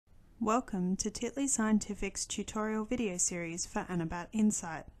Welcome to Titley Scientific's tutorial video series for Anabat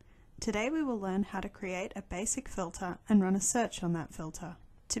Insight. Today we will learn how to create a basic filter and run a search on that filter.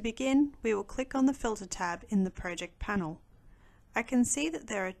 To begin, we will click on the Filter tab in the project panel. I can see that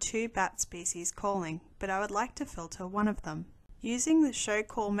there are two bat species calling, but I would like to filter one of them. Using the Show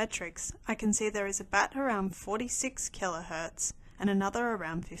Call metrics, I can see there is a bat around 46 kHz and another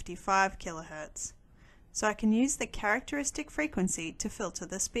around 55 kHz. So I can use the characteristic frequency to filter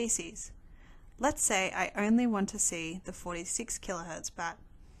the species. Let's say I only want to see the 46 kHz bat.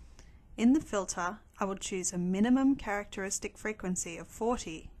 In the filter, I will choose a minimum characteristic frequency of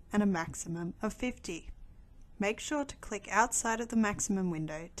 40 and a maximum of 50. Make sure to click outside of the maximum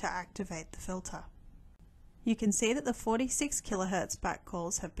window to activate the filter. You can see that the 46 kHz bat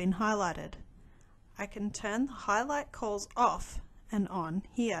calls have been highlighted. I can turn the highlight calls off and on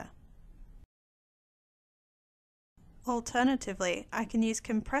here. Alternatively, I can use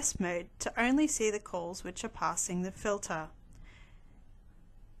compress mode to only see the calls which are passing the filter.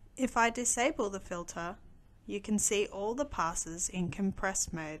 If I disable the filter, you can see all the passes in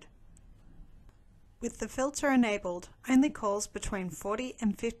compress mode. With the filter enabled, only calls between 40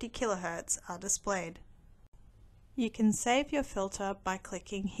 and 50 kHz are displayed. You can save your filter by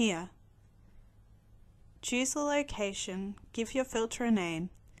clicking here. Choose the location, give your filter a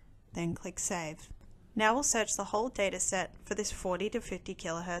name, then click Save. Now we'll search the whole dataset for this 40 to 50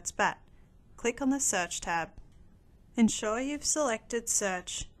 kHz bat. Click on the Search tab. Ensure you've selected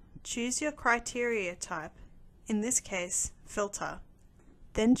Search. Choose your criteria type, in this case, Filter.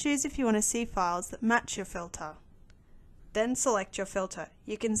 Then choose if you want to see files that match your filter. Then select your filter.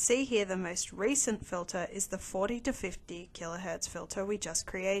 You can see here the most recent filter is the 40 to 50 kHz filter we just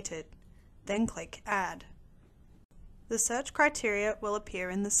created. Then click Add. The search criteria will appear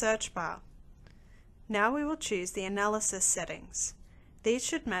in the search bar. Now we will choose the analysis settings. These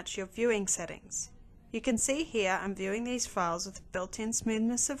should match your viewing settings. You can see here I'm viewing these files with a built-in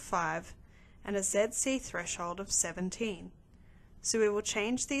smoothness of 5 and a ZC threshold of 17. So we will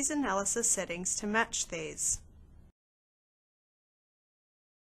change these analysis settings to match these.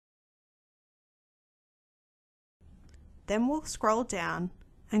 Then we'll scroll down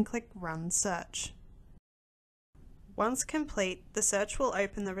and click Run Search. Once complete, the search will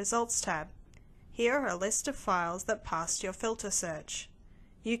open the Results tab. Here are a list of files that passed your filter search.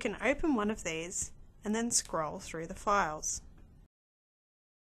 You can open one of these and then scroll through the files.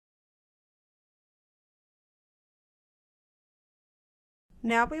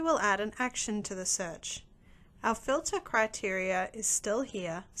 Now we will add an action to the search. Our filter criteria is still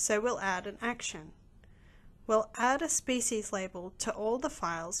here, so we'll add an action. We'll add a species label to all the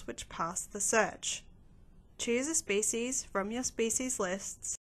files which pass the search. Choose a species from your species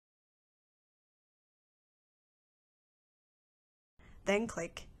lists, then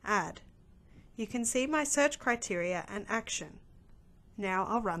click Add. You can see my search criteria and action. Now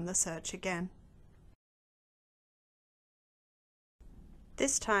I'll run the search again.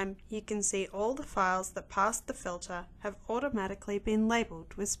 This time you can see all the files that passed the filter have automatically been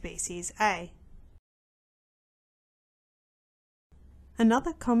labelled with species A.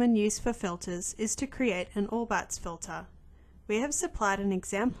 Another common use for filters is to create an All Bats filter. We have supplied an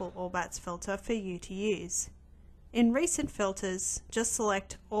example All Bats filter for you to use. In recent filters, just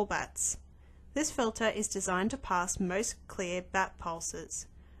select All Bats. This filter is designed to pass most clear bat pulses,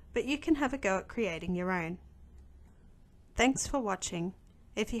 but you can have a go at creating your own. Thanks for watching.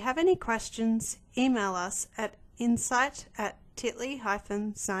 If you have any questions, email us at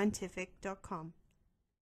insight@titley-scientific.com.